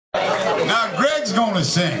Greg's going to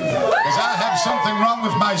sing, because I have something wrong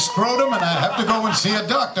with my scrotum and I have to go and see a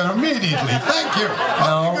doctor immediately. Thank you.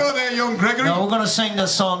 Off you go there, young Gregory. No, we're going to sing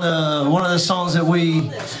this song, one of the songs that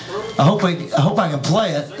I hope I can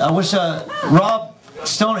play it. I wish Rob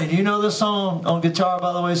Stoney, do you know this song on guitar,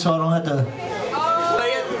 by the way, so I don't have to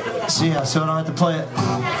play it? So, yeah, so I don't have to play it.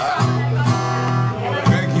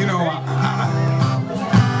 Greg, you know,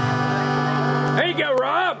 There you go,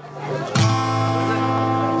 Rob.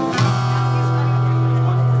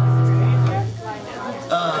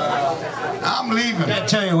 I'm leaving. I can't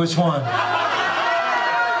tell you which one.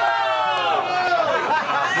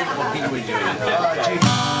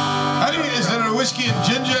 Honey, is there a whiskey and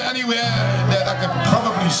ginger anywhere that I could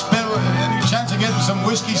probably spill? Any chance of getting some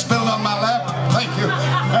whiskey spilled on my lap? Thank you.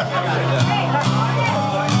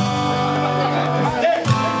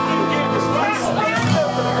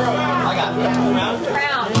 I got it.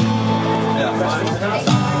 Crown.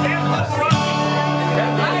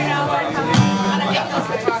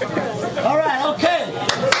 All right, okay.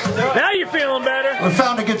 Now you're feeling better. We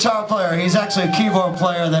found a guitar player. He's actually a keyboard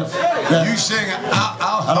player that You sing,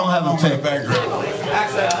 I don't have a pick.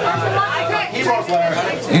 Keyboard player.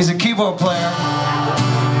 He's a keyboard player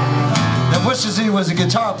that wishes he was a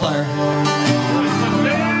guitar player.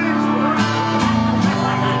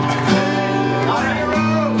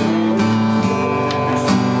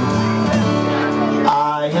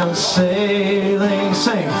 I am sailing,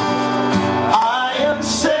 sing. I am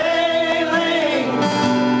sailing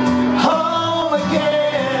home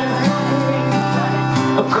again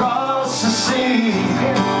across the sea.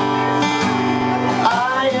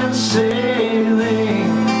 I am sailing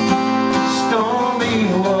stormy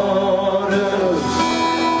waters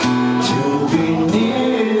to be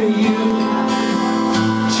near you,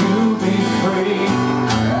 to be free.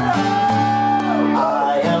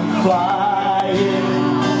 I am flying,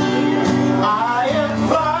 I am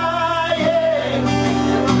flying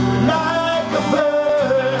like a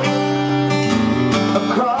bird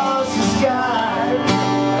across the sky.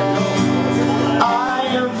 I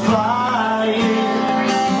am flying,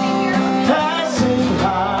 passing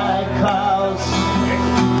high clouds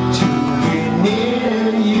to be near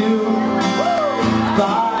you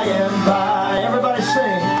by and by. Everybody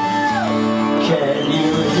sing. Can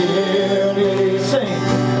you hear me sing?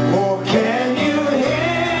 Or can you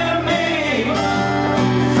hear me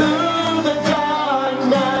through the dark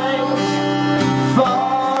night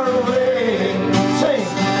far away? Sing.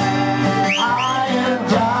 I am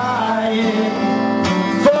dying,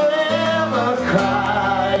 forever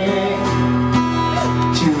crying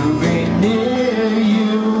to be near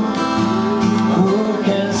you. Who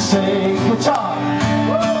can sing guitar?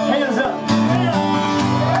 Hands up.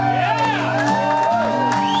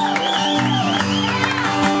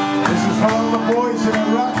 This is for all the boys in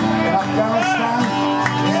Iraq and Afghanistan.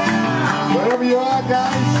 Wherever you are,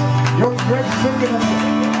 guys, young Greg singing.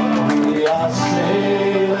 We are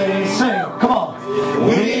sailing, sing, come on.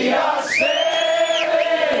 We are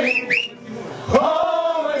sailing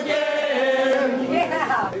home again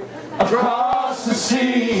across the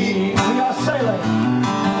sea.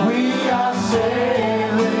 We are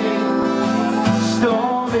sailing,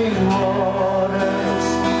 stormy waters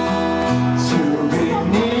to be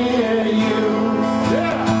near you,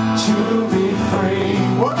 to be free.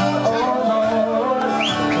 Oh Lord,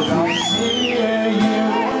 to be near you,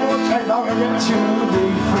 to be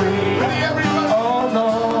free. Oh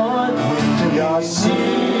Lord, we are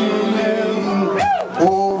sailing.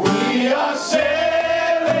 Oh, we are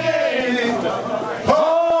sailing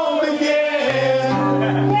home again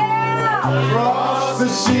across the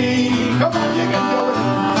sea. Come on, you can do it.